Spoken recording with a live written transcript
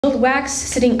Wax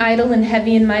sitting idle and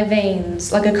heavy in my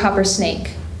veins, like a copper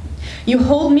snake. You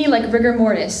hold me like rigor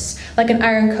mortis, like an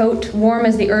iron coat, warm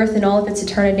as the earth in all of its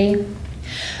eternity.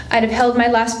 I'd have held my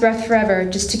last breath forever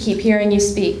just to keep hearing you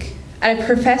speak. I'd have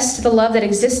professed the love that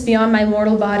exists beyond my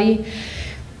mortal body.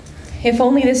 If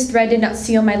only this thread did not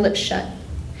seal my lips shut.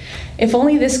 If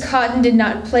only this cotton did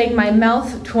not plague my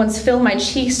mouth to once fill my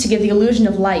cheeks to give the illusion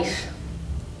of life.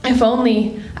 If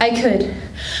only I could.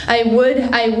 I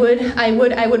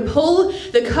would pull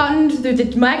the cotton through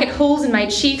the maggot holes in my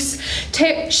cheeks,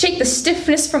 shake the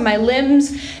stiffness from my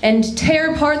limbs, and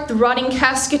tear apart the rotting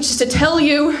casket just to tell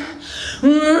you.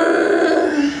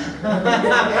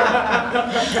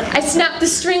 I snap the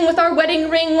string with our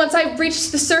wedding ring once I've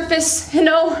reached the surface, and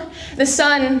oh, the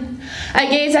sun. I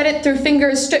gaze at it through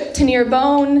fingers stripped to near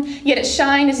bone, yet its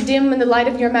shine is dim in the light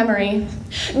of your memory.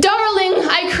 Darling,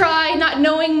 I cry, not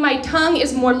knowing my tongue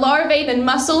is more larvae than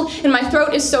muscle, and my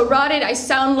throat is so rotted I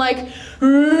sound like.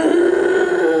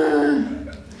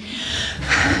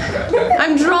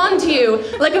 I'm drawn to you,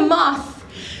 like a moth,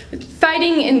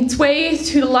 fighting its way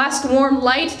to the last warm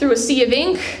light through a sea of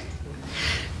ink.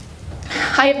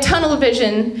 I have tunnel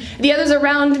vision. The others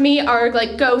around me are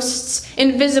like ghosts,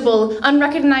 invisible,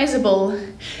 unrecognizable,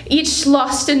 each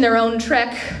lost in their own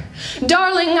trek.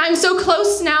 Darling, I'm so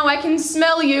close now I can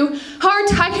smell you.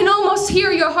 Heart, I can almost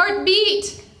hear your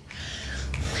heartbeat.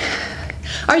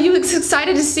 Are you as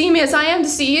excited to see me as I am to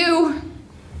see you?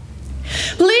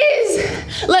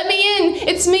 Please, let me in.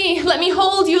 It's me. Let me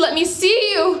hold you. Let me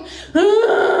see you.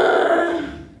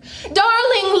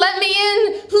 Darling, let me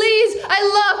in. Please, I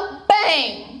love...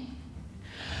 Bang!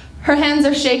 Her hands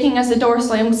are shaking as the door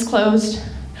slams closed,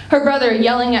 her brother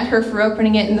yelling at her for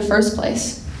opening it in the first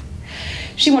place.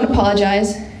 She won't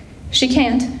apologize. She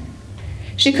can't.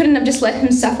 She couldn't have just let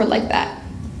him suffer like that.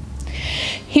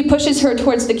 He pushes her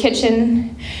towards the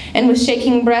kitchen, and with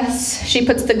shaking breaths, she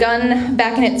puts the gun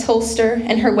back in its holster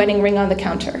and her wedding ring on the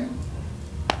counter.